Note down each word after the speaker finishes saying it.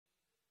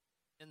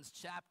Philippians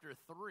chapter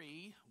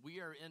 3. We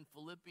are in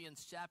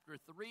Philippians chapter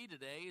 3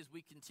 today as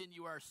we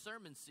continue our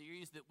sermon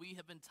series that we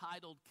have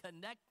entitled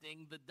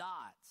Connecting the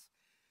Dots.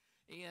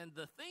 And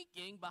the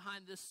thinking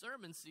behind this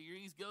sermon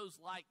series goes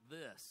like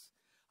this.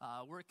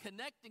 We're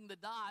connecting the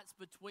dots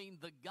between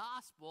the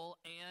gospel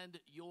and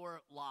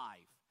your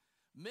life.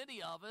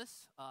 Many of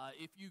us,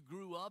 if you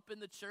grew up in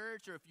the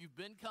church or if you've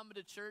been coming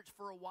to church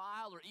for a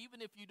while, or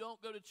even if you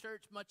don't go to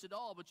church much at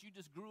all, but you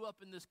just grew up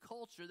in this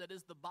culture that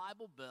is the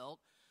Bible Belt,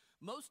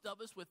 most of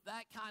us with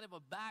that kind of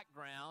a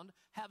background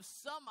have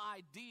some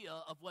idea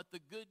of what the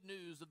good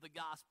news of the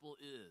gospel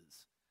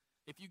is.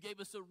 If you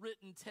gave us a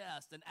written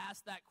test and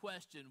asked that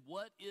question,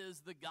 what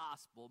is the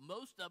gospel?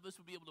 Most of us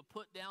would be able to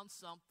put down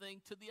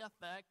something to the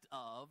effect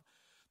of,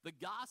 the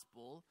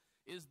gospel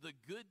is the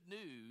good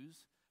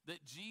news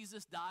that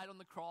Jesus died on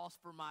the cross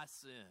for my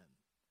sin.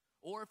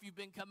 Or if you've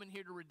been coming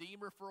here to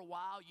Redeemer for a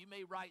while, you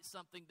may write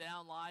something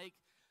down like,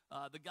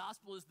 the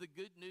gospel is the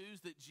good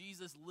news that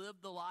Jesus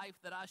lived the life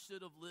that I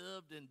should have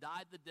lived and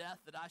died the death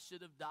that I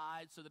should have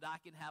died so that I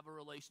can have a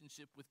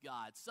relationship with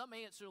God. Some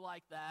answer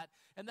like that,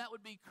 and that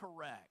would be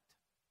correct.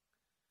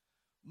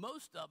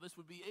 Most of us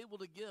would be able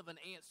to give an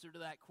answer to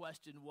that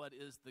question, what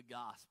is the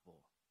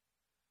gospel?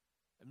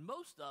 And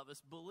most of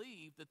us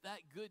believe that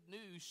that good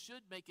news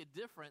should make a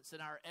difference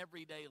in our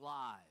everyday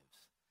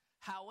lives.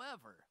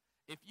 However,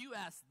 if you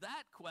ask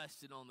that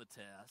question on the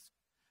test,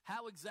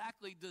 how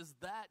exactly does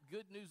that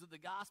good news of the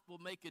gospel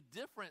make a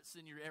difference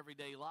in your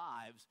everyday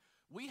lives?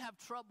 We have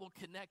trouble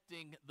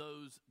connecting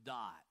those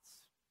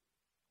dots.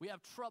 We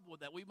have trouble with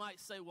that. We might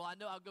say, well, I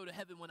know I'll go to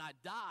heaven when I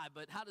die,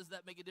 but how does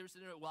that make a difference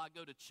in it? Well, I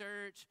go to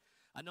church.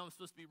 I know I'm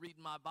supposed to be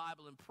reading my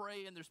Bible and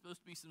praying. There's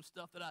supposed to be some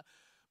stuff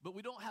but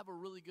we don't have a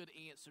really good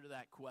answer to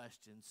that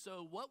question.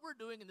 So what we're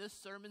doing in this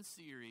sermon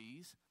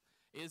series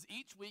is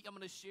each week I'm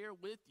going to share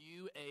with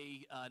you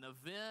an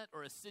event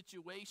or a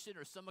situation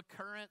or some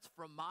occurrence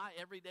from my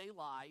everyday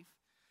life.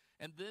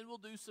 And then we'll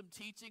do some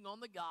teaching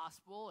on the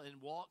gospel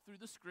and walk through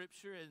the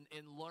scripture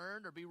and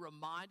learn or be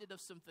reminded of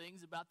some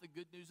things about the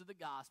good news of the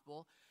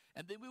gospel.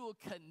 And then we will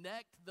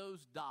connect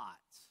those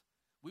dots.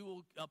 We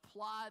will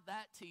apply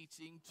that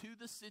teaching to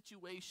the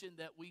situation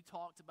that we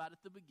talked about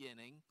at the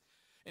beginning.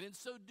 And in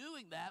so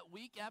doing that,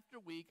 week after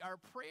week, our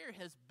prayer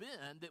has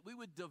been that we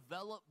would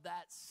develop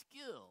that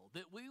skill,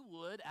 that we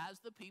would, as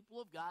the people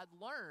of God,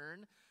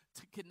 learn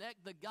to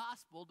connect the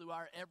gospel to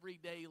our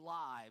everyday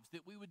lives,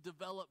 that we would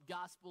develop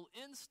gospel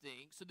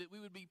instincts so that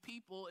we would be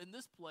people in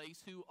this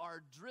place who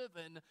are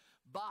driven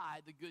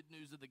by the good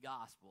news of the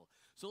gospel.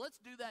 So let's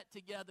do that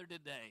together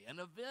today. An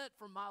event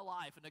from my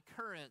life, an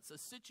occurrence, a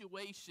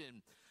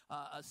situation,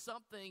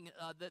 something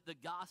that the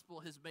gospel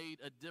has made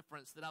a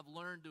difference, that I've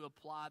learned to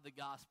apply the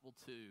gospel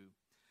to.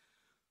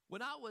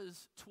 When I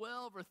was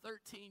 12 or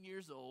 13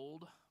 years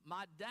old,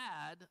 my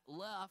dad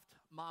left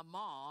my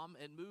mom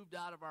and moved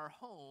out of our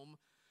home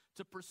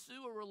to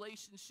pursue a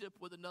relationship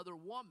with another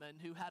woman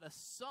who had a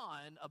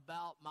son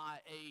about my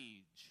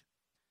age.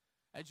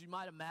 As you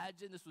might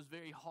imagine, this was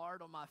very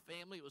hard on my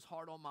family. It was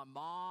hard on my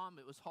mom.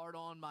 It was hard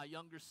on my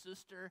younger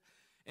sister.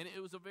 And it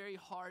was a very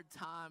hard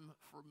time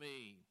for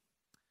me.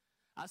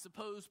 I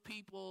suppose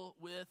people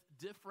with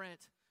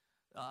different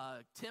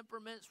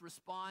temperaments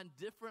respond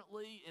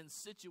differently in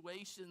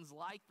situations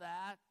like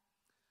that.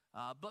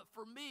 But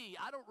for me,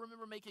 I don't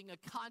remember making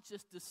a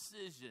conscious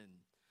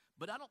decision.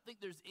 But I don't think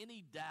there's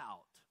any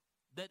doubt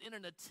that in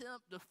an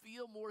attempt to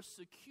feel more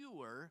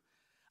secure,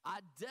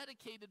 I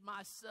dedicated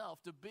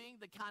myself to being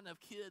the kind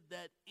of kid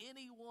that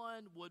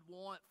anyone would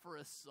want for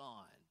a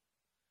son.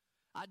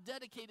 I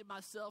dedicated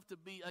myself to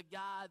be a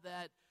guy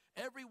that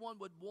everyone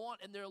would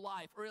want in their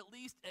life, or at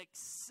least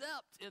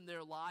accept in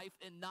their life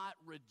and not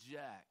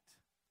reject.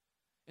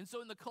 And so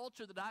in the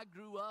culture that I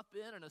grew up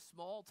in a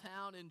small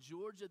town in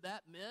Georgia,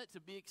 that meant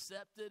to be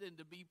accepted and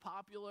to be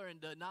popular and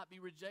to not be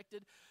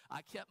rejected.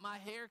 I kept my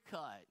hair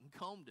cut and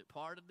combed it,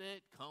 parted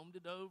it, combed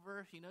it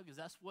over, because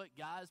that's what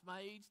guys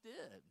my age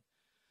did.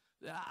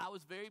 I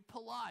was very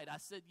polite. I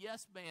said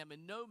yes, ma'am,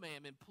 and no,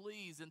 ma'am, and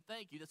please, and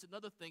thank you. That's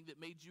another thing that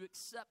made you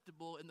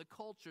acceptable in the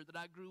culture that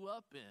I grew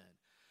up in.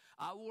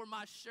 I wore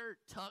my shirt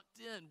tucked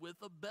in with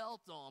a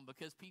belt on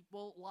because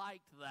people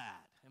liked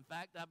that. In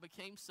fact, I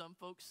became, some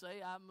folks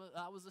say,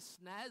 I was a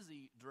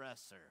snazzy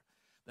dresser,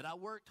 that I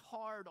worked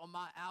hard on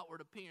my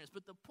outward appearance.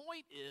 But the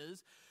point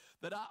is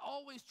that I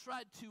always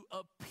tried to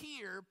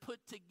appear put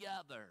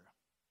together,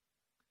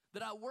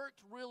 that I worked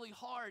really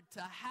hard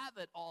to have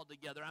it all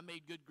together. I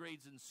made good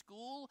grades in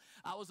school.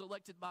 I was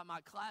elected by my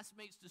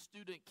classmates to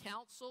student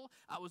council.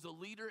 I was a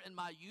leader in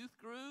my youth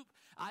group.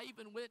 I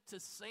even went to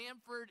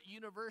Samford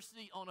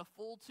University on a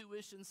full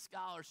tuition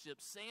scholarship.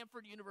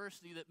 Samford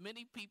University, that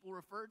many people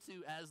refer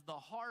to as the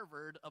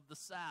Harvard of the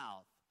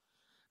South.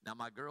 Now,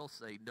 my girls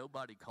say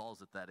nobody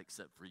calls it that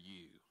except for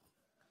you.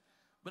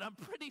 But I'm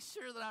pretty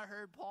sure that I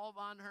heard Paul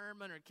Von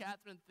Herman or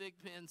Catherine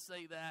Thigpen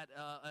say that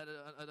at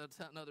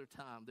another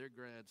time. They're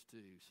grads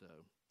too.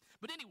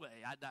 But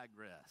anyway, I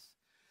digress.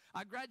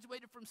 I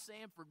graduated from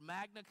Samford,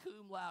 magna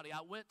cum laude.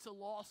 I went to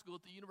law school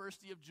at the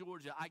University of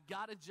Georgia. I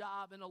got a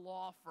job in a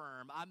law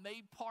firm. I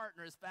made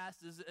partner as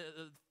fast as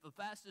the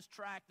fastest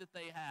track that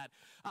they had.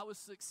 I was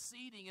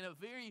succeeding in a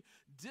very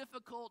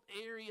difficult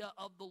area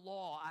of the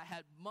law. I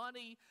had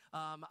money.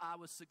 I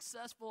was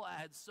successful.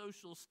 I had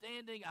social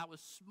standing. I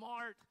was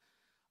smart.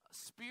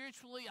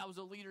 Spiritually, I was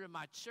a leader in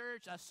my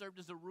church. I served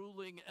as a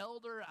ruling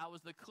elder. I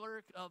was the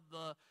clerk of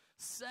the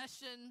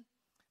session.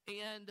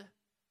 And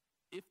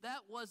if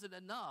that wasn't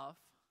enough,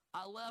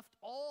 I left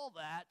all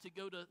that to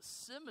go to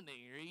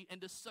seminary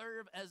and to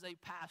serve as a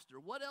pastor.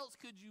 What else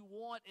could you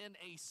want in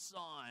a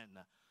son?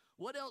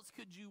 What else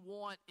could you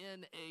want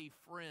in a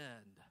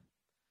friend?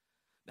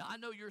 Now, I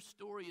know your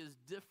story is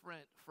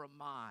different from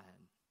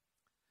mine,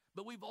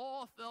 but we've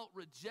all felt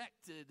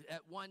rejected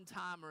at one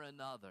time or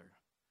another.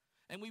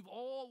 And we've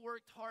all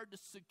worked hard to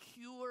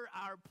secure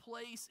our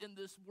place in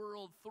this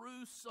world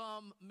through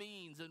some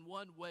means in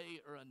one way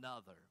or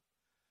another.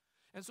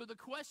 And so the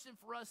question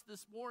for us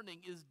this morning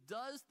is,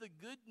 does the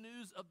good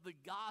news of the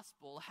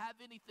gospel have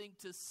anything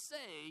to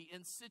say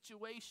in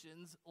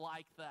situations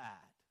like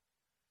that?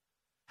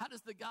 How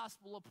does the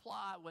gospel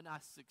apply when I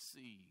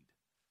succeed?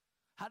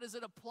 How does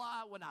it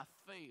apply when I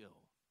fail?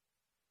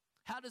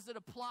 How does it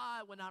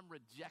apply when I'm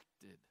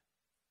rejected?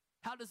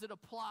 How does it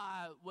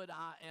apply when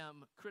I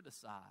am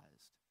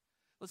criticized?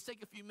 Let's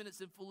take a few minutes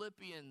in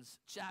Philippians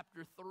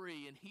chapter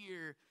 3 and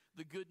hear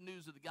the good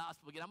news of the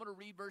gospel again. I'm going to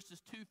read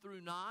verses 2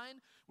 through 9.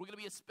 We're going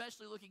to be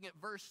especially looking at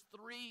verse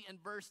 3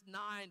 and verse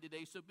 9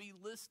 today, so be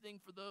listening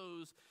for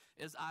those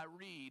as I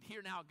read.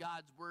 Hear now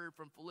God's word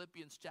from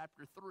Philippians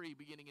chapter 3,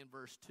 beginning in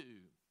verse 2.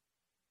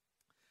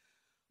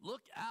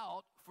 Look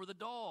out for the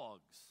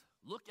dogs.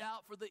 Look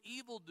out for the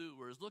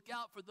evildoers. Look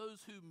out for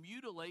those who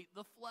mutilate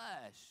the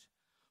flesh.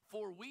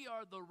 For we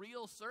are the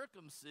real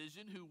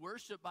circumcision who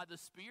worship by the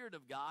Spirit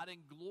of God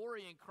and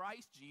glory in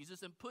Christ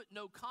Jesus and put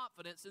no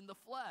confidence in the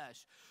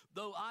flesh,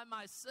 though I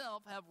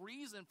myself have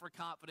reason for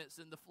confidence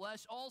in the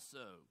flesh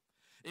also.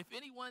 If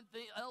anyone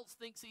else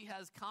thinks he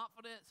has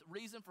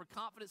reason for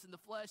confidence in the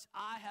flesh,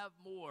 I have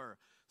more.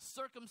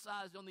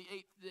 Circumcised on the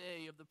 8th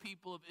day of the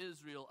people of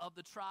Israel, of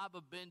the tribe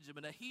of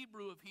Benjamin, a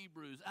Hebrew of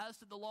Hebrews, as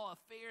to the law,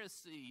 a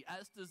Pharisee,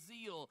 as to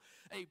zeal,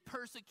 a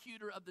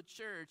persecutor of the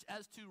church,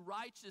 as to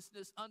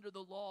righteousness under the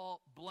law,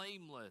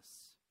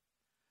 blameless.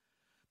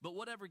 But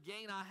whatever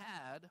gain I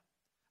had,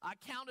 I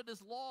counted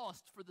as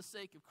lost for the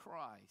sake of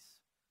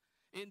Christ.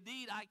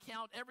 Indeed, I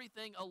count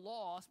everything a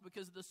loss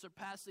because of the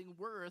surpassing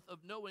worth of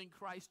knowing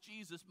Christ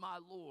Jesus my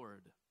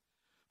Lord.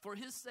 For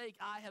his sake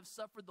I have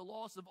suffered the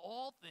loss of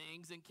all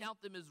things and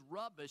count them as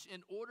rubbish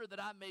in order that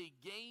I may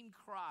gain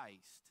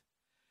Christ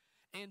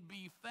and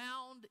be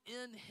found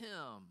in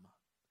him,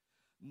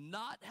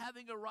 not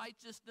having a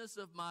righteousness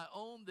of my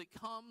own that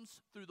comes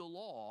through the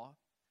law,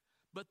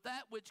 but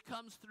that which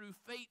comes through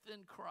faith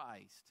in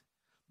Christ,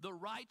 the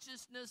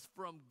righteousness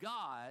from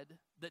God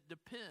that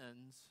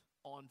depends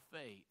on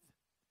faith.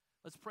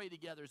 Let's pray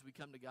together as we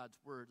come to God's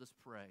word. Let's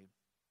pray.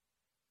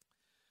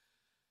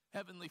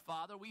 Heavenly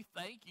Father, we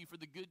thank you for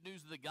the good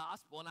news of the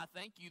gospel, and I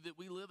thank you that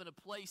we live in a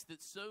place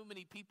that so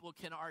many people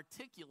can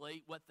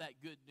articulate what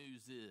that good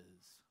news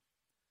is.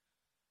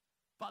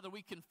 Father,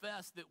 we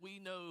confess that we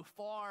know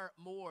far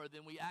more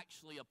than we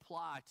actually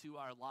apply to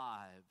our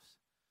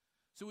lives.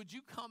 So would you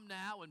come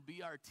now and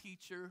be our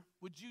teacher?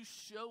 Would you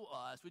show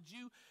us? Would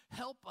you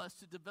help us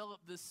to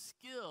develop this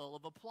skill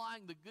of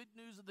applying the good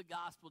news of the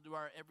gospel to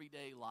our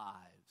everyday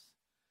lives?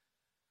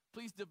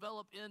 Please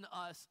develop in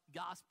us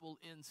gospel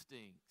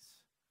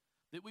instincts,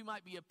 that we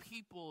might be a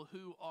people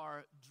who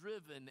are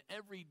driven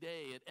every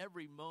day at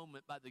every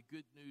moment by the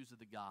good news of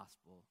the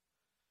gospel.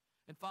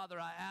 And Father,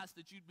 I ask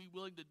that you'd be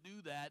willing to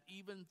do that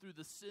even through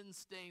the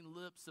sin-stained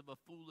lips of a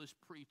foolish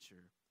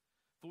preacher.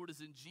 For it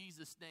is in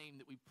Jesus' name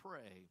that we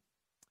pray.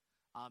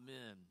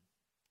 Amen.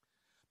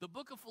 The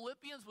book of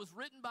Philippians was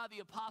written by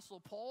the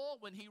Apostle Paul.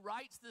 When he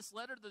writes this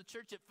letter to the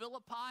church at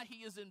Philippi,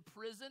 he is in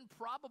prison,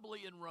 probably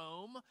in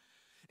Rome,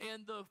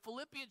 and the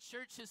Philippian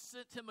church has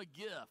sent him a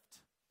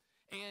gift.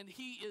 And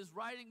he is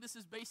writing, this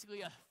is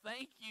basically a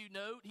thank you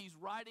note. He's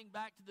writing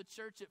back to the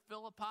church at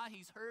Philippi.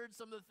 He's heard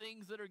some of the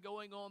things that are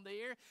going on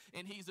there,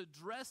 and he's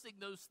addressing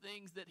those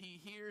things that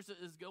he hears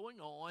is going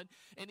on.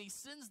 And he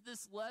sends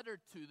this letter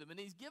to them, and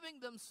he's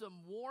giving them some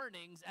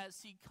warnings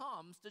as he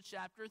comes to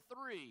chapter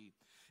 3.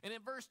 And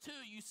in verse 2,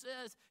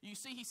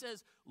 he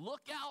says,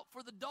 look out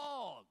for the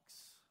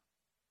dogs.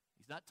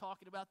 He's not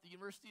talking about the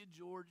University of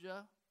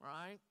Georgia,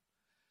 right?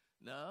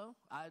 No,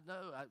 I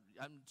know.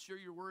 I'm sure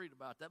you're worried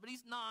about that, but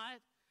he's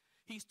not.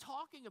 He's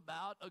talking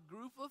about a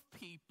group of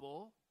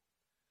people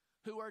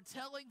who are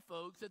telling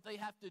folks that they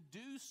have to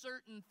do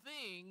certain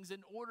things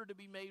in order to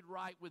be made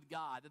right with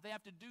God, that they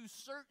have to do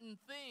certain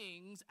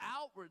things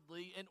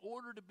outwardly in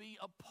order to be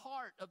a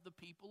part of the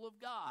people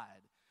of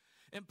God.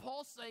 And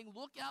Paul's saying,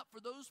 look out for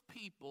those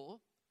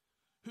people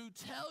who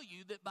tell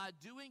you that by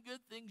doing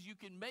good things you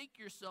can make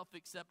yourself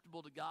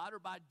acceptable to God, or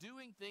by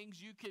doing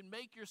things you can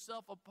make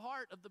yourself a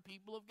part of the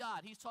people of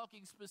God. He's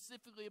talking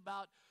specifically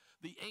about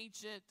the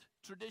ancient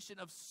tradition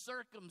of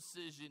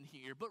circumcision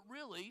here, but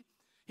really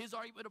his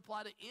argument would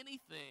apply to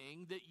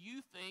anything that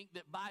you think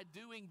that by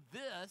doing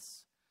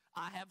this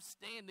I have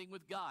standing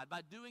with God.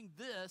 By doing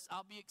this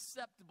I'll be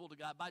acceptable to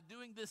God. By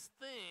doing this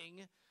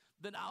thing,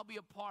 then I'll be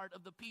a part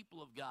of the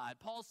people of God.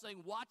 Paul's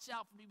saying, watch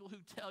out for people who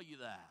tell you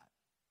that.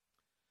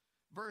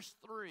 Verse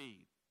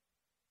 3,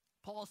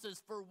 Paul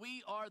says, for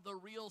we are the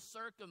real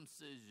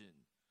circumcision,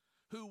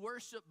 who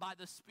worship by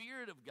the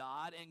Spirit of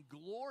God and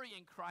glory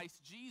in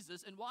Christ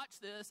Jesus. And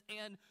watch this,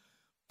 and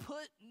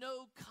put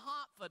no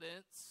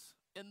confidence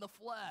in the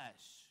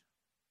flesh.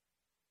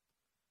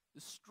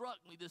 This struck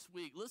me this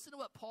week. Listen to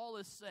what Paul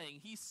is saying.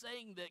 He's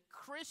saying that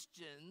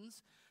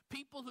Christians,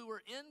 people who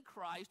are in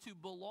Christ, who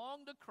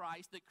belong to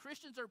Christ, that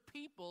Christians are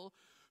people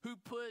who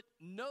put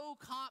no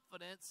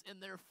confidence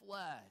in their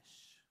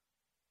flesh.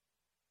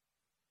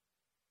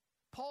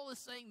 Paul is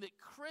saying that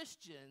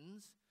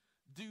Christians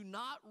do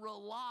not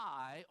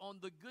rely on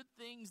the good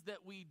things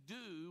that we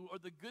do or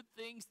the good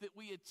things that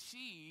we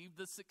achieve,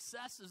 the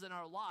successes in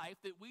our life,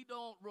 that we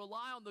don't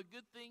rely on the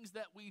good things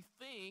that we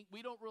think,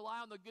 we don't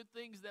rely on the good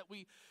things that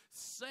we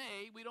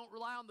say, we don't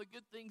rely on the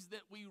good things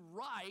that we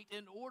write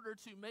in order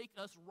to make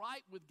us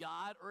right with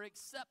God or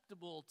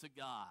acceptable to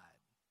God.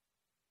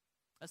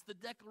 That's the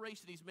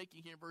declaration he's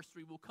making here in verse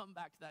 3. We'll come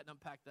back to that and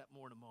unpack that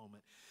more in a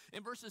moment.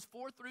 In verses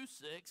 4 through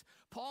 6,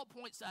 Paul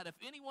points out if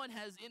anyone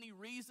has any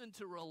reason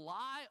to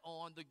rely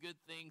on the good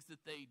things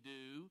that they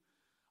do,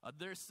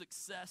 their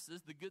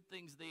successes, the good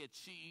things they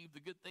achieve,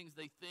 the good things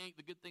they think,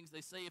 the good things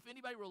they say, if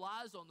anybody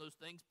relies on those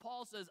things,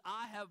 Paul says,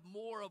 I have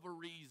more of a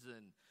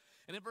reason.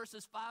 And in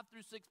verses 5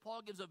 through 6,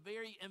 Paul gives a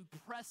very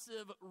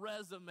impressive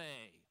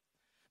resume.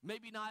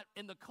 Maybe not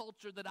in the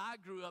culture that I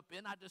grew up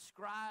in. I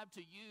described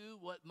to you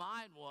what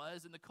mine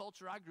was in the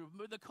culture I grew up in.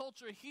 But the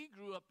culture he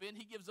grew up in,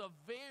 he gives a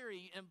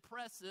very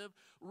impressive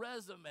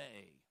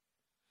resume.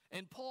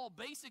 And Paul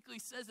basically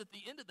says at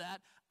the end of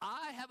that,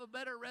 I have a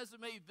better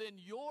resume than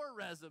your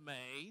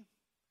resume,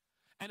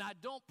 and I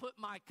don't put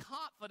my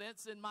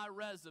confidence in my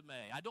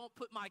resume. I don't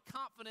put my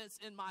confidence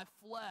in my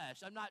flesh.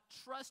 I'm not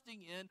trusting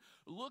in,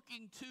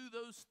 looking to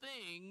those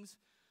things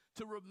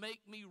to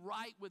make me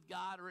right with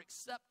God or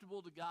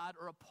acceptable to God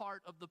or a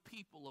part of the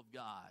people of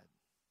God.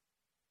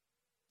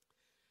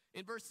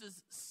 In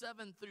verses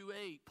 7 through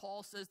 8,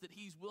 Paul says that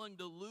he's willing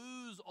to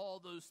lose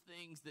all those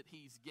things that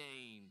he's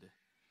gained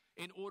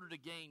in order to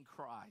gain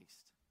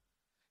Christ.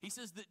 He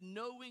says that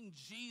knowing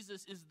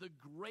Jesus is the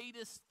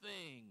greatest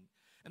thing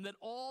and that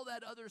all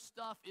that other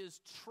stuff is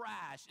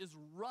trash, is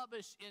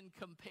rubbish in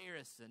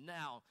comparison.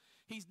 Now,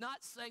 he's not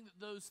saying that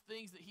those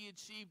things that he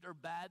achieved are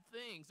bad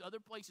things. Other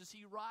places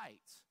he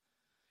writes.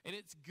 And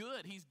it's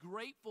good. He's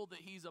grateful that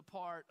he's a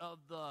part of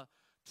the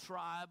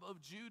tribe of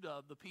Judah,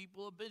 of the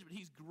people of Benjamin.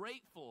 He's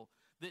grateful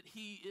that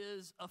he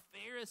is a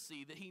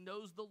Pharisee, that he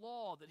knows the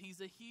law, that he's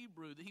a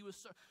Hebrew, that he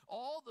was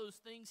all those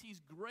things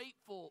he's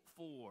grateful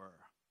for.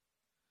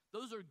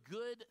 Those are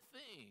good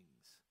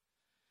things.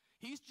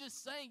 He's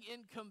just saying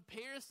in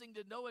comparison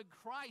to knowing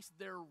Christ,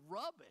 they're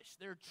rubbish,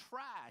 they're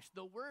trash.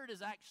 The word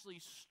is actually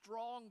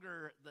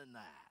stronger than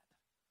that.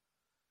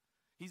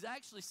 He's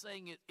actually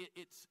saying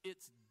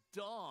it's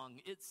dung,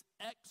 it's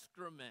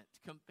excrement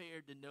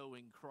compared to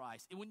knowing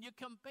Christ. And when you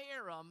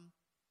compare them,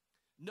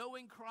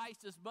 knowing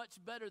Christ is much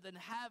better than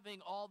having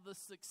all the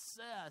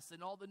success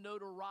and all the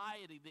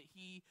notoriety that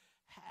he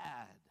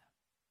had.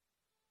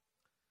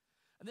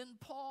 And then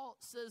Paul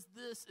says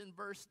this in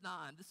verse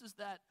 9. This is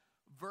that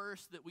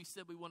verse that we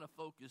said we want to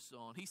focus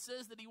on. He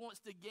says that he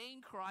wants to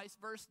gain Christ,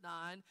 verse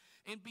 9,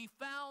 and be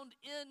found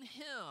in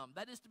him.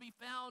 That is to be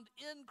found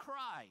in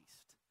Christ.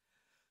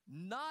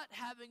 Not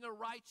having a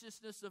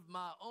righteousness of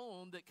my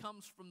own that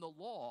comes from the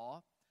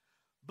law,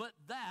 but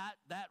that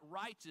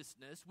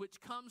righteousness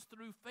which comes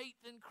through faith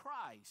in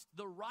Christ,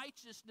 the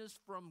righteousness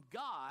from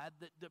God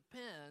that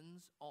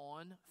depends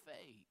on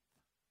faith.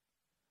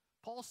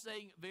 Paul's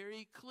saying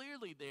very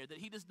clearly there that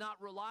he does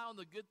not rely on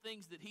the good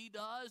things that he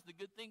does, the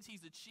good things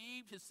he's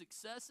achieved, his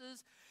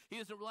successes. He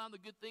doesn't rely on the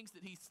good things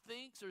that he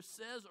thinks or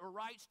says or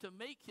writes to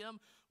make him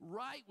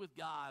right with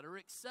God or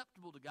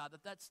acceptable to God,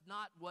 that's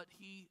not what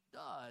he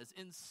does.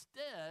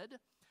 Instead,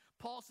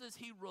 Paul says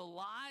he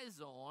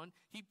relies on,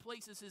 he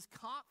places his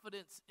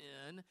confidence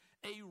in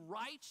a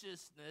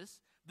righteousness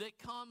that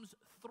comes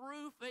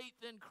through faith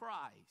in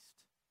Christ.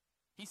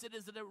 He said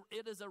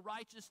it is a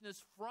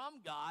righteousness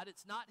from God.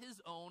 It's not his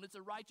own. It's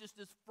a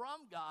righteousness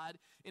from God,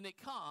 and it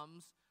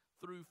comes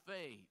through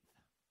faith.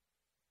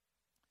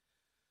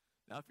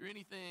 Now, if you're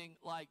anything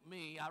like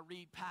me, I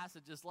read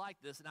passages like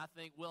this, and I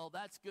think, well,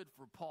 that's good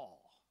for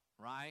Paul,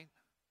 right?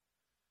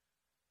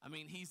 I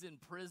mean, he's in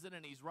prison,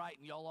 and he's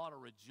writing, y'all ought to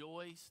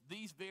rejoice.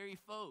 These very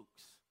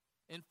folks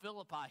in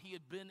Philippi, he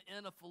had been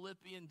in a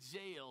Philippian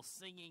jail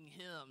singing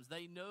hymns.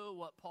 They know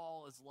what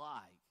Paul is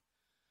like.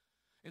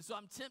 And so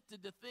I'm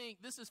tempted to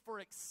think this is for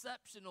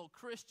exceptional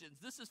Christians.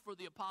 This is for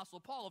the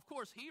Apostle Paul. Of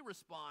course, he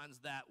responds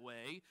that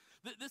way.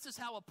 This is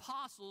how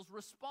apostles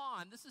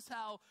respond. This is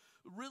how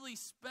really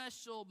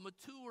special,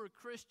 mature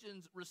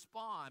Christians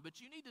respond. But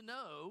you need to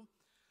know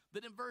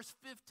that in verse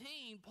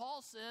 15,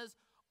 Paul says,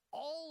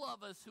 all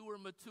of us who are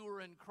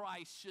mature in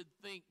Christ should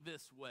think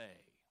this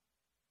way.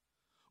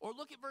 Or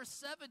look at verse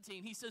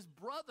 17. He says,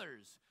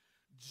 brothers,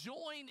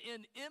 join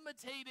in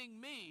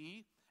imitating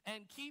me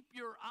and keep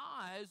your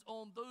eyes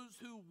on those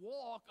who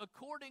walk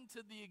according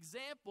to the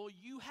example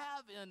you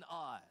have in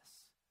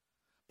us.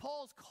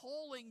 Paul's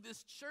calling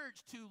this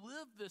church to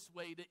live this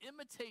way, to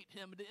imitate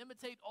him, to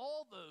imitate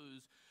all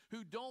those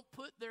who don't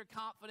put their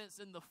confidence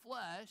in the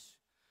flesh,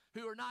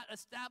 who are not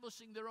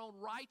establishing their own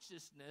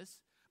righteousness,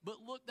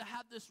 but look to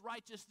have this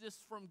righteousness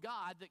from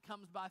God that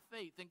comes by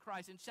faith in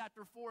Christ. In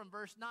chapter 4 and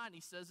verse 9, he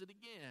says it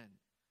again.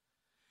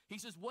 He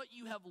says, what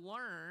you have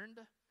learned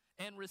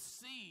and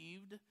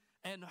received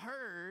and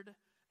heard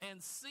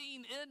and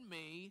seen in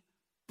me,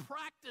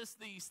 practice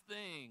these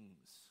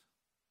things,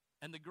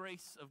 and the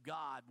grace of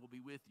God will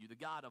be with you. The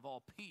God of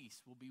all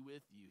peace will be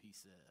with you, he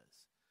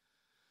says.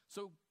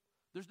 So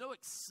there's no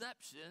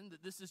exception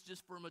that this is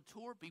just for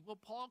mature people.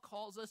 Paul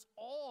calls us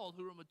all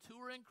who are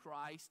mature in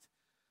Christ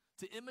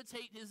to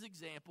imitate his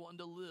example and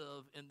to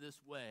live in this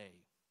way.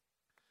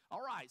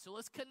 All right, so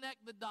let's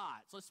connect the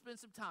dots. Let's spend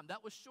some time.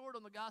 That was short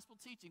on the gospel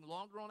teaching,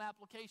 longer on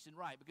application,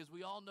 right? Because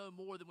we all know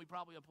more than we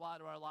probably apply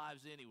to our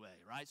lives anyway,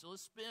 right? So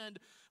let's spend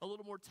a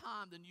little more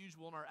time than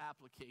usual on our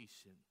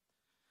application.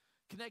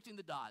 Connecting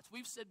the dots.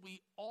 We've said we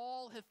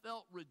all have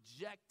felt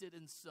rejected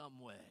in some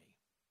way.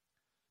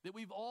 That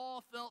we've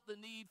all felt the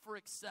need for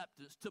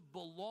acceptance, to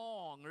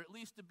belong, or at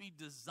least to be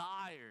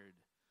desired.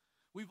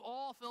 We've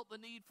all felt the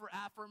need for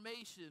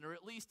affirmation, or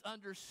at least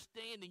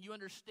understanding. You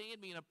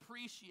understand me and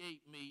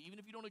appreciate me, even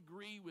if you don't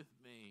agree with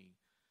me.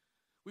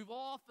 We've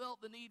all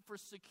felt the need for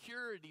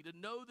security, to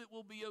know that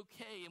we'll be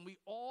okay, and we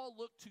all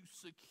look to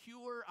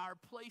secure our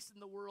place in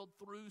the world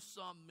through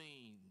some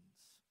means.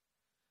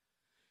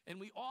 And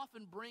we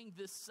often bring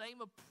this same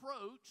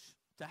approach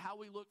to how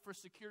we look for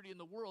security in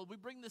the world. We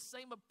bring this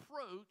same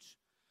approach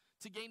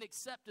to gain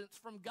acceptance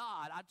from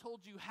God. I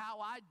told you how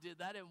I did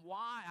that and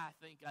why I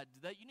think I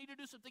did that. You need to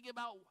do something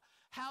about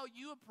how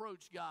you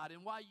approach God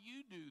and why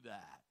you do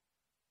that.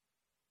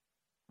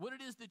 What it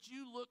is that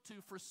you look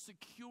to for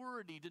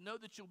security, to know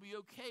that you'll be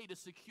okay, to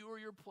secure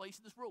your place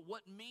in this world.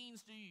 What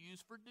means do you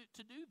use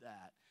to do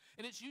that?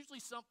 And it's usually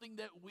something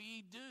that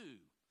we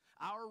do.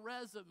 Our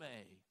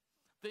resume,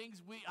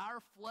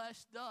 our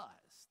flesh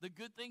does. The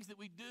good things that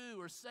we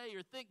do or say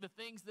or think, the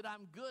things that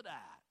I'm good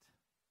at.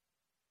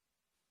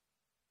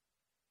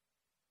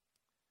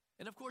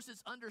 And of course,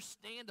 it's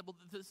understandable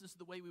that this is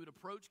the way we would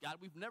approach God.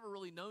 We've never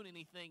really known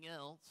anything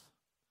else.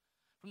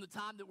 From the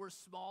time that we're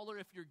smaller,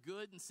 if you're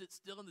good and sit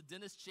still in the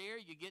dentist chair,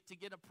 you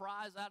get a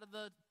prize out of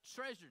the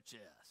treasure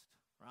chest,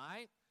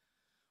 right?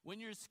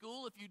 When you're in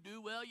school, if you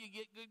do well, you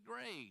get good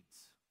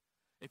grades.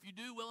 If you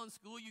do well in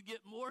school, you get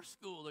more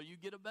school or you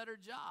get a better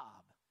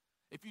job.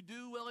 If you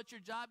do well at your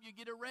job, you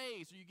get a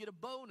raise or you get a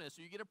bonus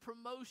or you get a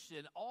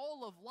promotion.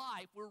 All of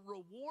life, we're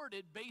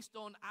rewarded based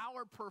on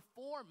our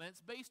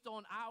performance, based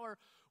on our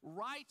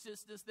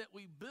righteousness that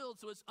we build.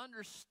 So it's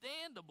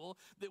understandable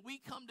that we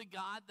come to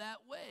God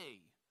that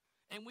way.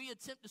 And we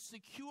attempt to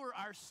secure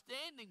our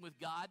standing with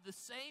God the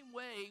same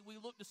way we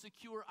look to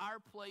secure our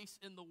place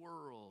in the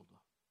world.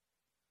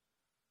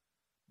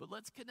 But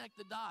let's connect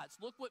the dots.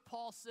 Look what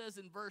Paul says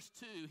in verse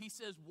 2. He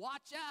says,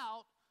 watch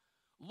out.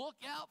 Look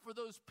out for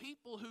those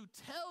people who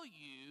tell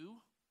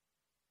you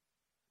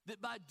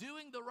that by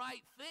doing the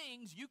right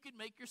things, you can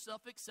make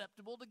yourself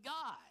acceptable to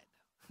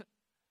God.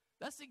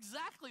 That's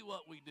exactly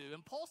what we do.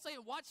 And Paul's saying,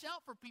 watch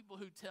out for people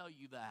who tell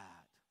you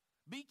that.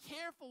 Be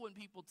careful when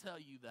people tell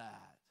you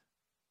that.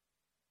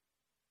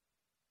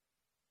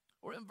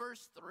 Or in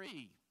verse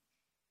 3,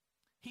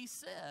 he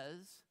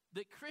says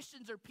that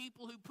Christians are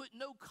people who put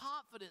no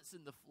confidence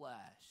in the flesh.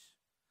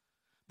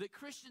 That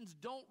Christians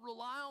don't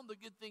rely on the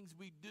good things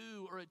we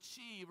do or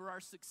achieve or our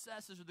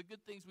successes or the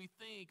good things we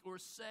think or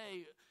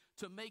say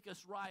to make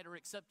us right or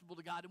acceptable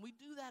to God. And we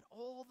do that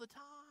all the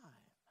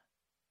time.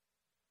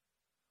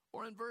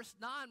 Or in verse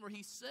 9 where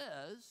he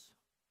says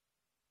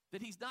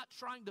that he's not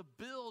trying to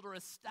build or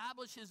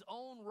establish his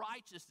own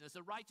righteousness,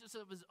 a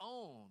righteousness of his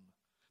own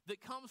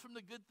that comes from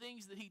the good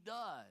things that he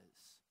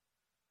does.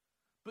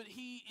 But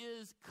he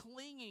is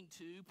clinging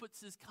to,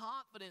 puts his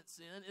confidence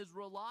in, is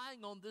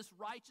relying on this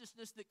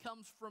righteousness that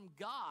comes from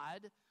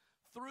God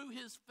through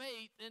his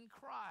faith in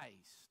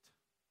Christ.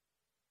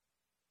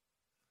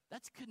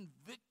 That's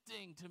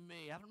convicting to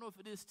me. I don't know if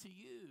it is to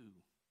you.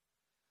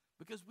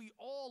 Because we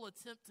all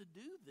attempt to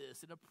do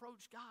this and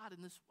approach God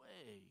in this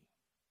way.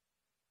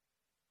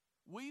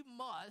 We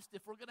must,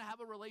 if we're going to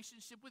have a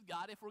relationship with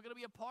God, if we're going to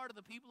be a part of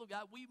the people of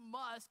God, we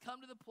must come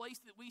to the place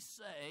that we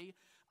say,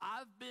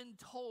 I've been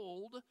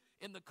told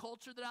in the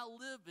culture that I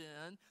live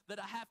in that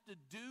I have to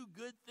do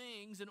good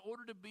things in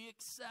order to be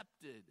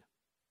accepted.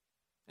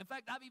 In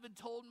fact, I've even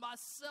told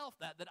myself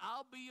that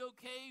I'll be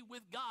okay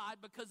with God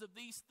because of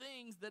these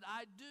things that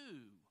I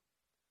do.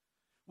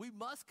 We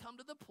must come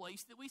to the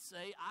place that we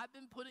say, I've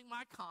been putting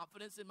my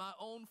confidence in my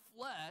own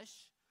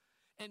flesh,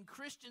 and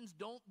Christians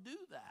don't do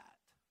that.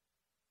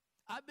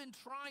 I've been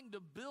trying to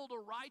build a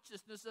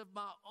righteousness of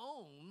my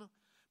own,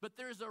 but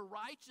there's a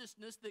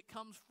righteousness that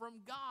comes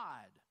from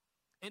God,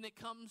 and it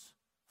comes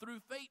through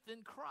faith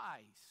in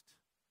Christ.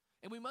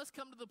 And we must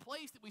come to the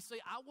place that we say,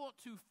 I want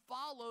to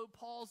follow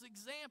Paul's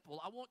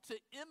example. I want to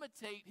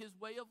imitate his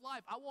way of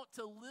life. I want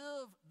to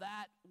live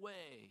that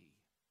way.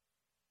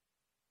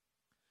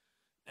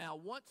 Now,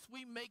 once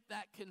we make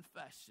that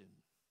confession,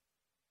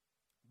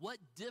 what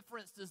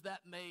difference does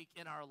that make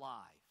in our life?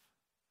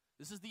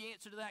 This is the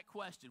answer to that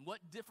question.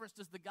 What difference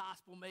does the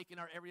gospel make in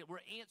our area? We're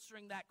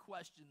answering that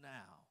question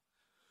now.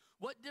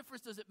 What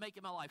difference does it make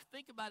in my life?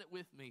 Think about it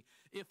with me.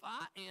 If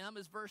I am,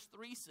 as verse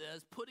 3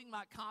 says, putting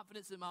my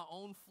confidence in my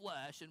own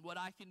flesh and what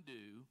I can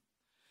do,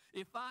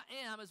 if I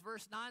am, as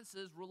verse 9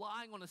 says,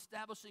 relying on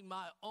establishing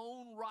my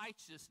own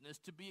righteousness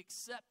to be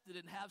accepted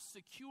and have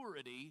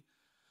security,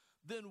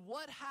 then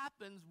what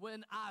happens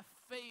when I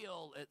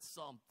fail at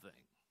something?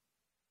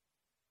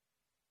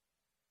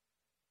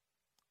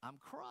 I'm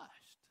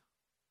crushed.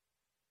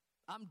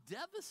 I'm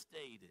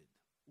devastated.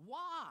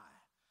 Why?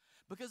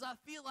 Because I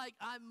feel like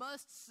I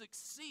must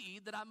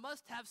succeed, that I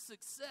must have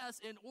success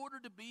in order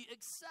to be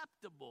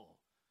acceptable.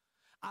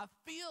 I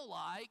feel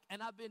like,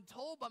 and I've been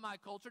told by my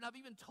culture, and I've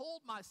even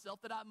told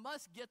myself that I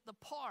must get the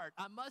part,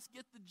 I must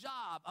get the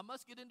job, I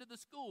must get into the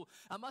school,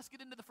 I must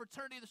get into the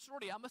fraternity or the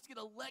sorority, I must get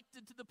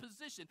elected to the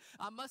position,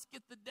 I must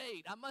get the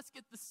date, I must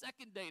get the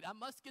second date, I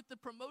must get the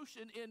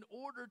promotion in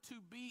order to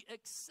be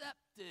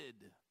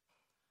accepted.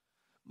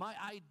 My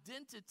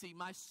identity,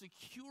 my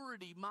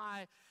security,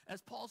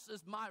 as Paul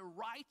says, my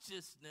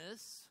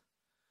righteousness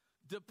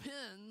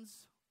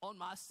depends on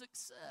my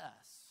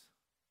success.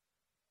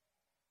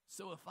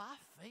 So if I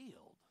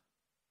failed,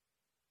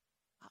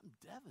 I'm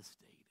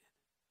devastated.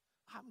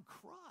 I'm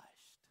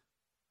crushed.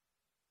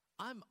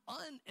 I'm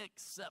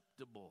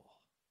unacceptable.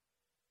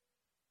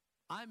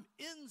 I'm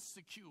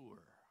insecure.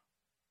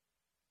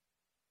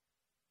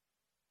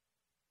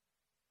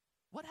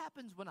 What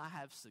happens when I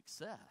have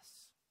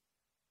success?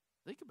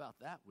 Think about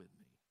that with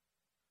me.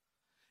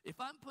 If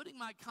I'm putting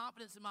my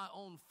confidence in my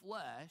own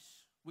flesh,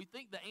 we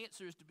think the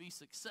answer is to be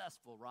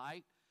successful,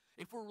 right?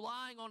 If we're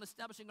relying on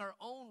establishing our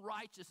own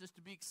righteousness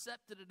to be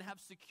accepted and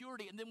have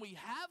security, and then we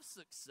have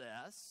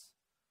success,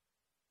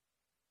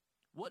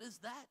 what does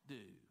that do?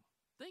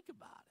 Think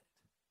about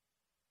it.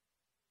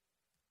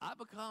 I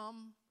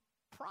become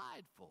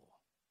prideful,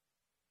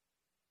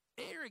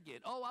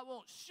 arrogant. Oh, I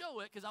won't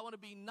show it because I want to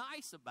be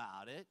nice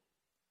about it.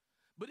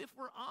 But if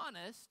we're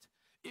honest,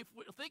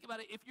 think about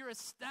it, if you're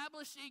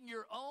establishing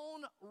your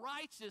own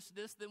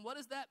righteousness, then what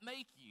does that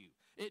make you?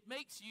 It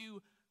makes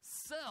you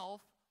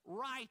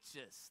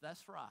self-righteous.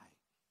 That's right.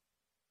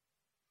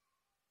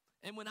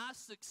 And when I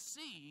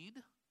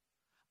succeed,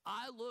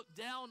 I look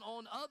down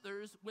on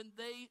others when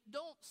they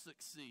don't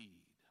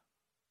succeed.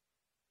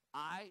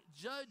 I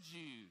judge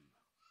you.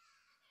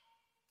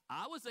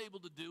 I was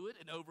able to do it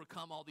and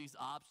overcome all these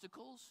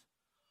obstacles.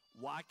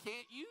 Why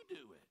can't you do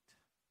it?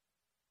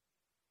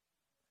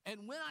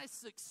 And when I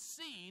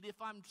succeed,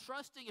 if I'm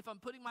trusting, if I'm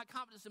putting my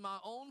confidence in my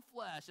own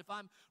flesh, if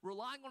I'm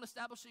relying on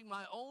establishing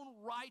my own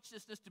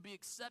righteousness to be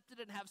accepted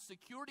and have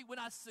security, when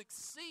I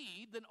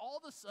succeed, then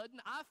all of a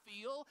sudden I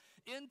feel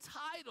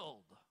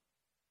entitled.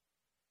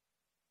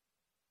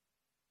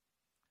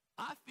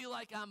 I feel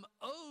like I'm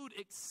owed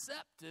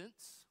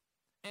acceptance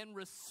and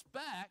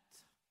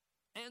respect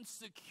and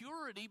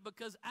security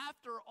because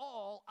after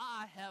all,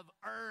 I have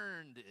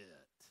earned it.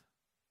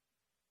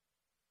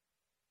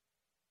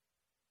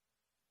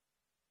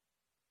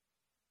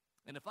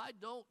 And if I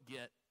don't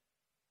get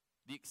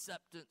the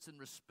acceptance and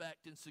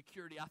respect and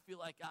security I feel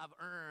like I've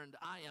earned,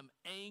 I am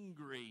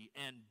angry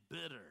and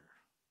bitter.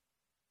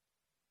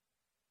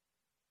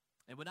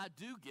 And when I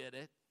do get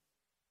it,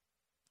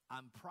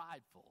 I'm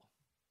prideful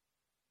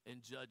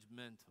and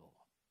judgmental.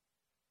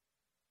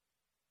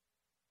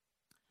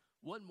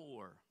 One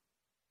more.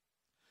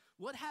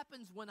 What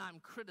happens when I'm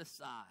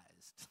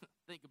criticized?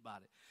 Think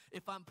about it.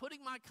 If I'm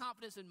putting my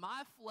confidence in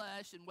my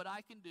flesh and what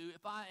I can do,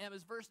 if I am,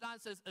 as verse 9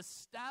 says,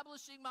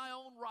 establishing my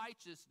own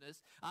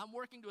righteousness, I'm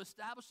working to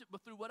establish it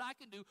through what I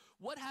can do,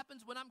 what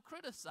happens when I'm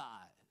criticized?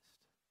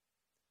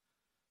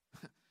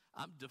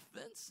 I'm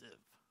defensive.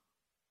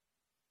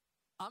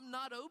 I'm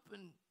not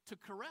open to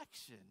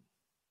correction.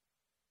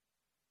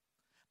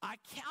 I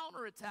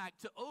counterattack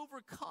to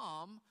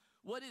overcome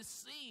what is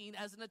seen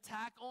as an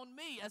attack on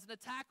me, as an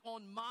attack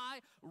on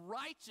my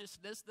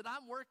righteousness that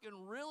I'm working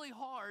really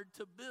hard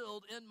to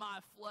build in my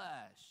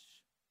flesh.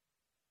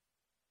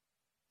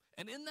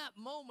 And in that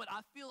moment,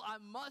 I feel I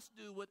must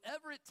do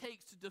whatever it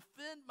takes to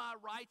defend my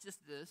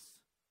righteousness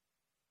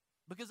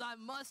because I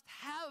must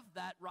have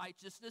that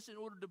righteousness in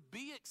order to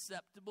be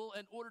acceptable,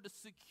 in order to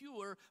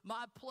secure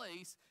my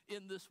place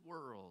in this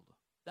world.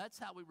 That's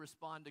how we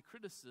respond to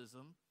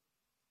criticism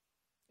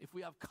if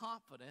we have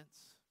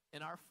confidence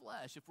in our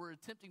flesh, if we're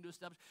attempting to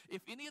establish,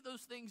 if any of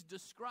those things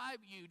describe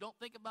you, don't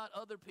think about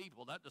other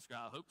people. That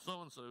describes, I hope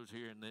so-and-so's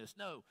hearing this.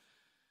 No.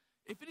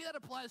 If any of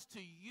that applies to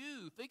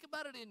you, think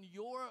about it in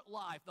your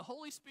life. The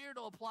Holy Spirit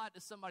will apply it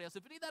to somebody else.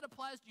 If any of that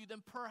applies to you,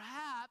 then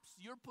perhaps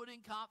you're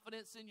putting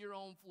confidence in your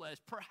own flesh.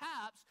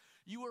 Perhaps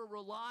you are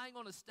relying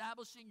on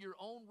establishing your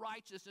own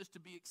righteousness to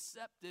be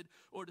accepted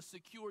or to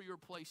secure your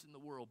place in the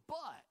world.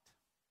 But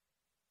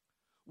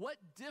what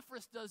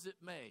difference does it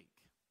make?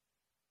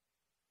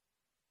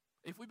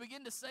 If we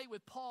begin to say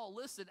with Paul,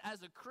 listen,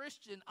 as a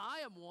Christian, I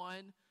am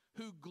one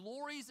who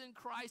glories in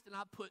Christ and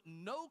I put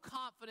no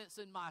confidence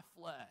in my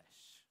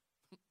flesh.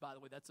 By the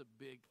way, that's a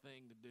big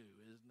thing to do,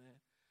 isn't it?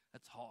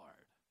 That's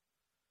hard.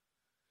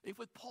 If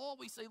with Paul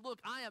we say, look,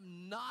 I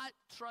am not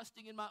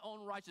trusting in my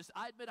own righteousness.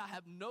 I admit I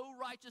have no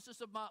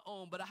righteousness of my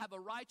own, but I have a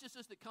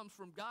righteousness that comes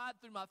from God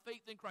through my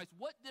faith in Christ.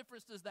 What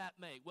difference does that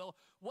make? Well,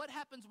 what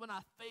happens when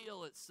I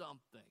fail at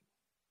something?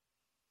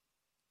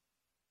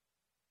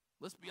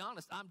 Let's be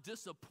honest, I'm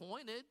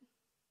disappointed.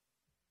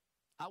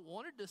 I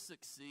wanted to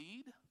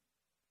succeed,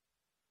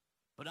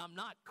 but I'm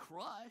not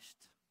crushed.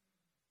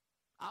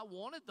 I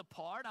wanted the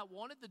part, I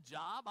wanted the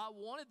job, I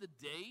wanted the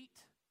date,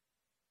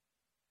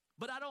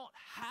 but I don't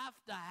have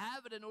to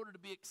have it in order to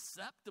be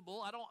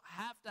acceptable. I don't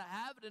have to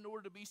have it in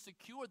order to be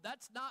secure.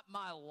 That's not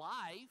my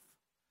life.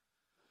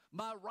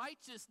 My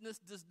righteousness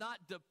does not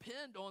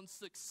depend on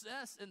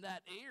success in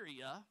that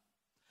area.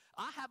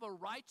 I have a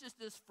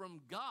righteousness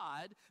from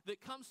God that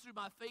comes through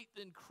my faith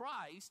in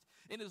Christ,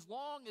 and as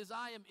long as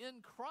I am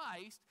in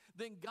Christ,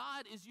 then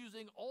God is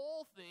using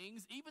all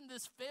things, even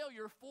this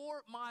failure,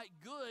 for my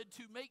good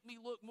to make me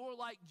look more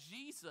like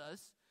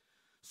Jesus.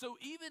 So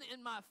even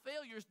in my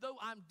failures, though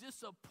I'm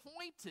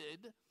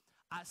disappointed,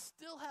 I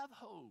still have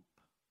hope,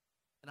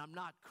 and I'm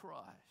not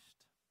crushed.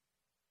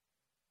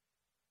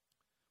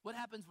 What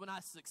happens when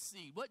I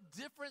succeed? What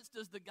difference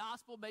does the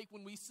gospel make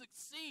when we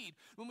succeed,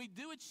 when we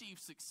do achieve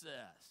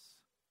success?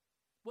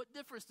 What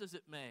difference does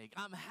it make?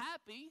 I'm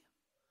happy,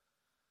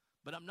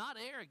 but I'm not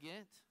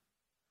arrogant.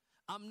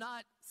 I'm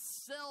not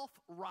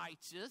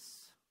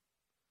self-righteous,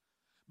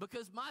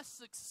 because my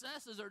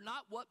successes are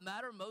not what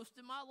matter most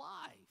in my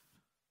life.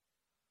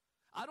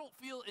 I don't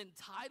feel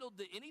entitled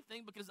to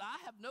anything because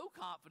I have no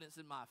confidence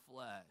in my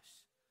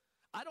flesh.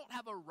 I don't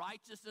have a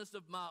righteousness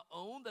of my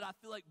own that I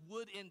feel like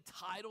would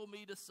entitle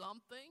me to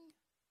something.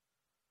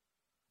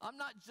 I'm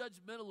not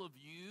judgmental of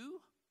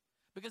you,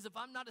 because if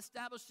I'm not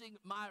establishing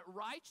my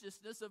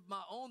righteousness of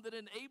my own that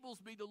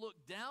enables me to look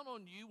down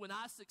on you when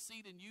I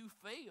succeed and you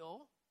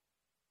fail.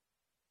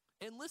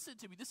 And listen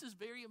to me, this is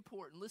very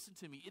important. Listen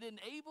to me. It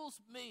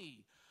enables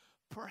me,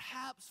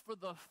 perhaps for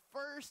the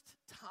first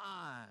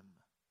time,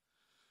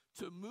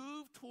 to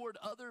move toward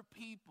other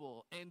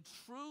people and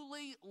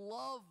truly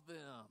love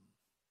them.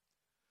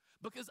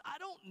 Because I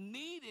don't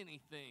need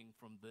anything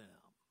from them.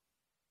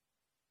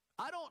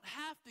 I don't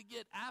have to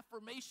get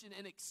affirmation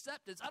and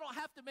acceptance. I don't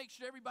have to make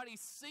sure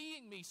everybody's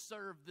seeing me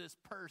serve this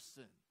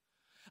person.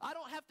 I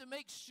don't have to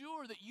make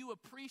sure that you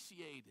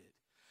appreciate it.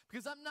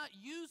 Because I'm not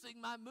using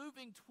my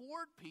moving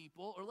toward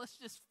people, or let's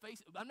just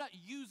face it, I'm not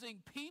using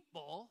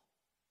people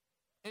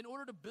in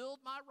order to build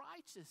my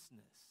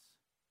righteousness.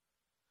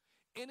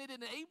 And it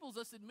enables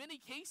us in many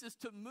cases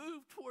to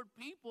move toward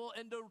people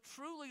and to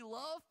truly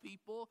love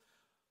people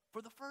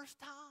for the first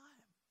time.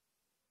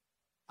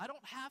 I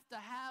don't have to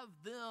have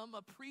them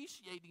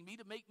appreciating me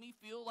to make me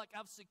feel like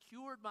I've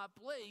secured my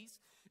place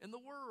in the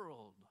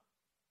world.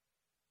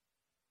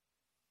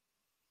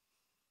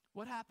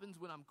 What happens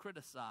when I'm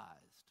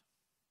criticized?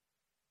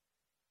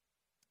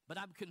 But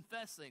I'm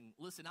confessing,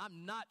 listen,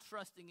 I'm not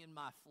trusting in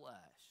my flesh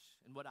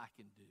and what I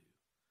can do.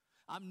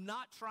 I'm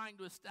not trying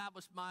to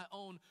establish my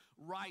own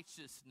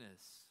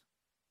righteousness.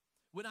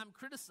 When I'm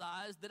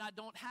criticized, then I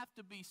don't have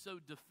to be so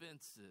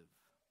defensive,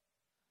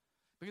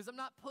 because I'm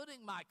not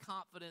putting my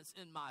confidence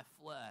in my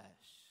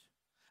flesh.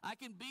 I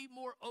can be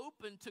more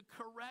open to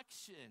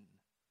correction,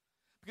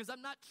 because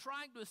I'm not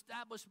trying to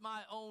establish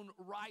my own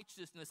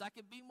righteousness. I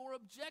can be more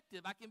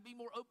objective. I can be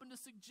more open to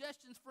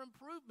suggestions for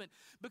improvement,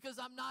 because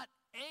I'm not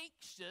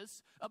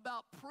anxious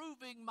about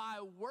proving my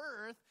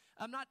worth.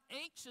 I'm not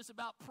anxious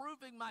about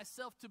proving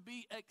myself to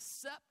be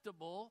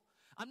acceptable.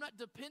 I'm not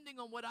depending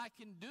on what I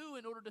can do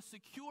in order to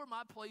secure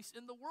my place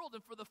in the world.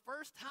 And for the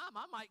first time,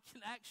 I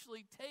can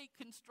actually take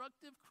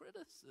constructive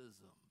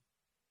criticism.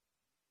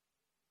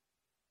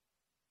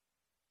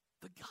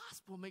 The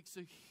gospel makes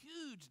a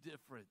huge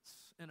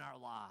difference in our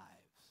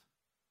lives.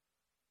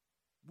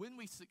 When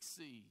we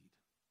succeed,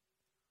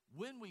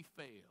 when we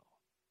fail,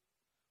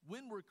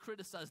 when we're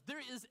criticized, there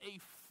is a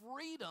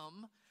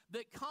freedom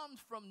that comes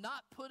from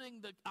not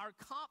putting our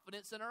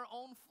confidence in our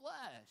own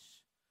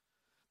flesh.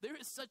 There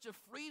is such a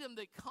freedom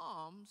that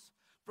comes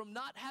from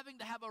not having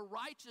to have a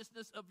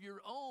righteousness of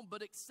your own,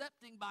 but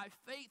accepting by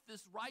faith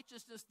this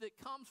righteousness that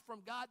comes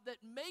from God that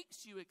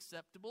makes you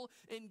acceptable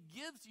and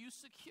gives you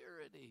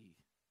security.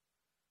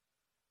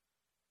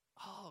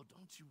 Oh,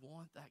 don't you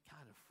want that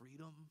kind of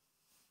freedom?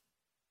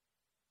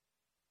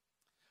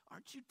 Our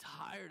Aren't you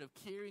tired of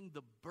carrying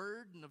the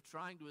burden of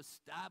trying to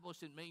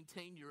establish and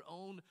maintain your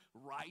own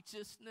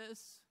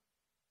righteousness?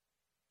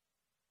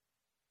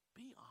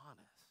 Be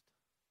honest.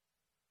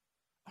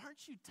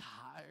 Aren't you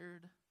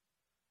tired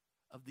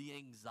of the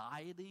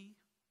anxiety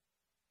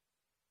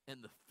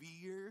and the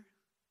fear,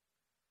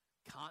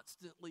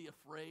 constantly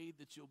afraid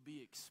that you'll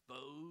be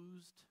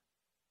exposed,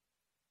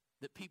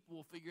 that people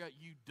will figure out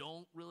you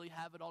don't really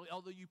have it all,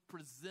 although you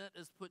present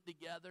as put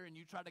together and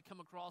you try to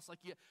come across like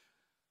that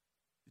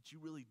you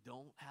really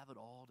don't have it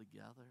all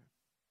together?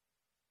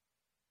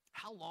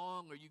 How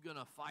long are you going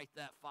to fight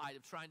that fight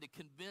of trying to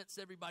convince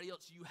everybody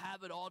else you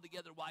have it all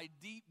together while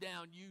deep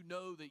down you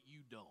know that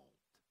you don't?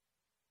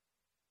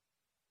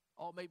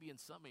 Oh, maybe in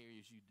some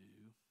areas you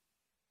do.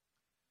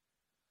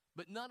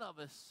 But none of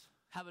us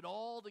have it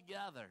all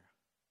together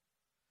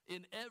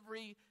in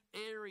every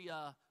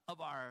area of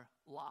our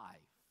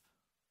life.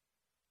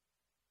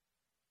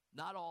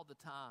 Not all the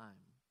time.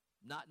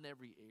 Not in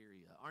every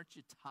area. Aren't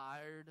you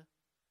tired?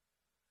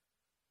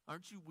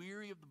 Aren't you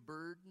weary of the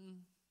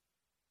burden?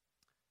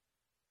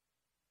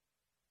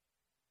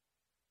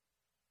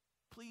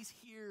 Please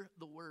hear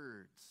the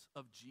words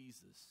of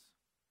Jesus,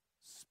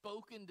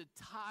 spoken to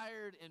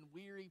tired and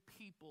weary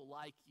people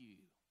like you,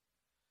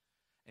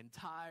 and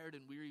tired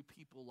and weary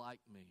people like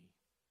me.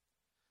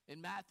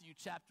 In Matthew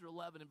chapter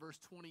 11 and verse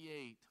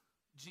 28,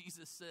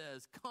 Jesus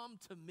says, "Come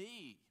to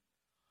me,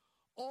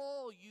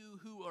 all you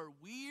who are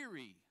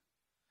weary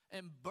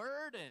and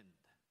burdened,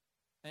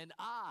 and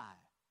I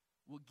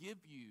will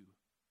give you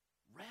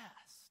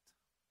rest."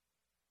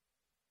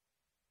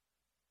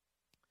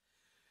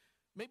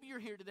 Maybe you're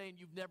here today and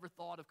you've never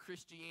thought of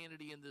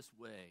Christianity in this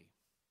way.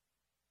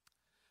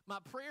 My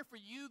prayer for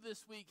you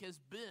this week has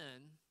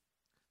been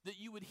that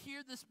you would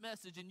hear this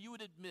message and you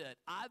would admit,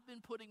 I've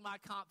been putting my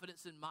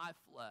confidence in my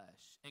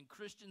flesh, and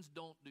Christians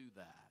don't do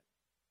that.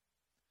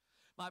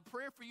 My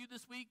prayer for you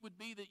this week would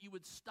be that you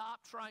would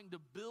stop trying to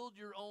build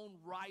your own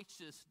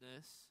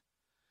righteousness,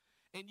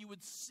 and you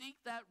would seek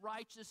that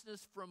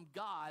righteousness from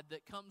God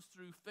that comes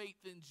through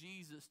faith in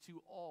Jesus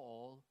to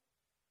all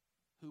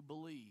who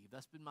believe.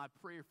 That's been my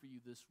prayer for you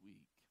this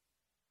week.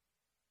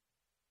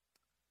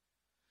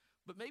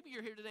 But maybe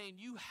you're here today and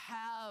you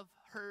have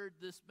heard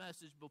this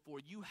message before.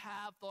 You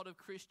have thought of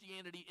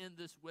Christianity in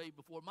this way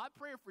before. My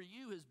prayer for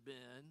you has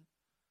been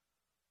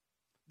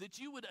that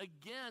you would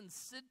again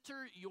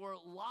center your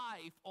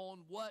life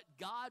on what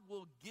God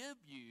will give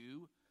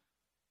you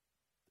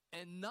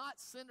and not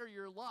center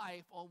your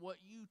life on what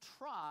you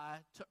try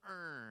to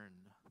earn.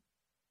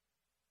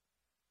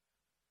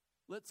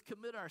 Let's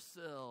commit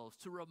ourselves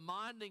to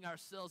reminding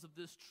ourselves of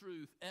this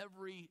truth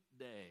every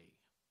day.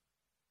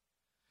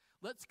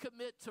 Let's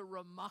commit to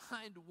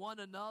remind one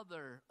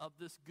another of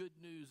this good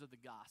news of the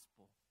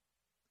gospel.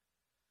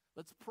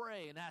 Let's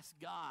pray and ask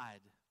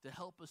God to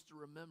help us to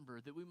remember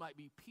that we might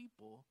be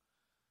people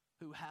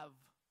who have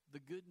the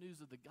good news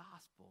of the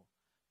gospel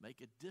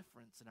make a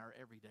difference in our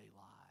everyday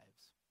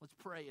lives. Let's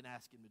pray and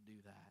ask Him to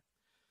do that.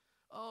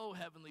 Oh,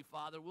 Heavenly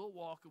Father, we'll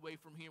walk away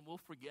from here and we'll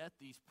forget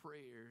these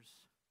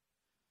prayers.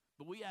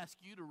 But we ask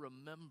you to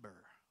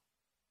remember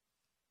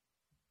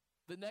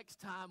the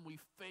next time we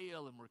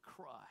fail and we're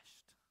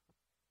crushed,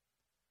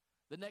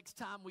 the next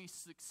time we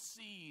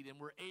succeed and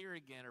we're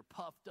arrogant or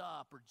puffed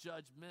up or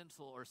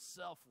judgmental or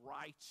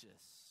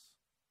self-righteous,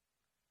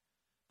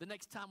 the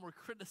next time we're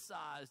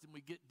criticized and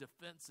we get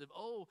defensive,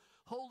 oh,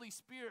 Holy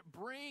Spirit,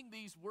 bring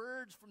these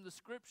words from the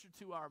Scripture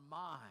to our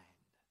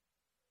mind,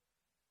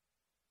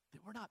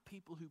 that we're not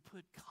people who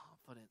put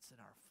confidence in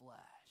our flesh,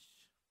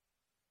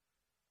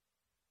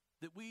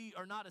 that we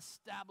are not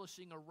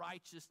establishing a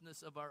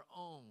righteousness of our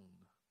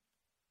own,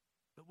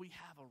 but we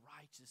have a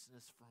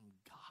righteousness from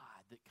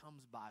God that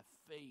comes by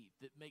faith,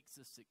 that makes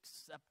us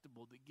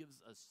acceptable, that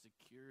gives us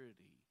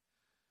security.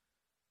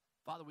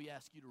 Father, we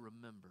ask you to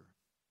remember.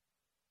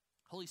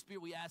 Holy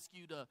Spirit, we ask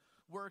you to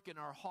work in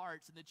our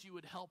hearts and that you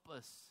would help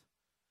us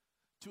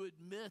to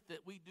admit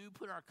that we do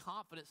put our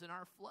confidence in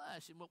our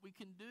flesh and what we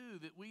can do,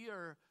 that we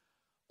are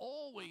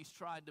always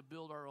trying to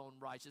build our own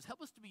righteousness.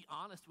 Help us to be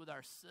honest with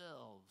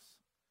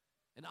ourselves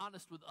and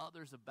honest with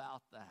others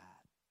about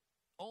that.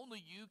 Only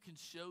you can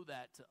show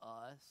that to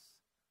us.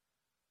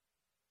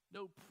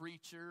 No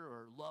preacher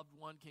or loved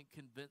one can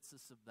convince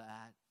us of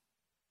that.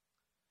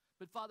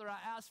 But Father, I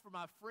ask for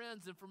my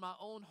friends and for my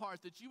own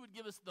heart that you would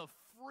give us the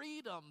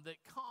freedom that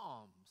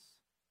comes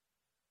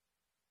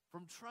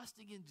from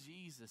trusting in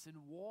Jesus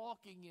and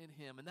walking in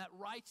Him, and that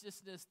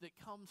righteousness that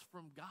comes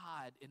from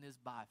God and is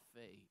by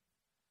faith.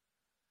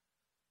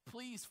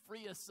 Please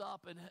free us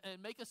up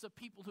and make us a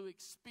people who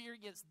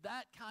experience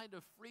that kind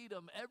of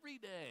freedom every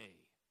day.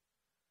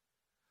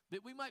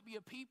 That we might be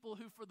a people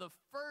who for the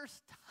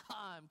first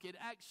time can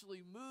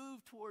actually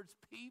move towards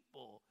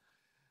people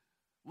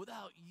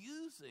without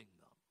using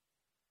them,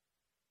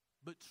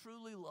 but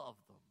truly love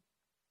them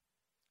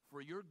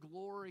for your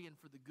glory and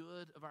for the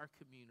good of our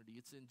community.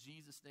 It's in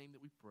Jesus' name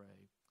that we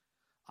pray.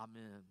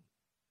 Amen.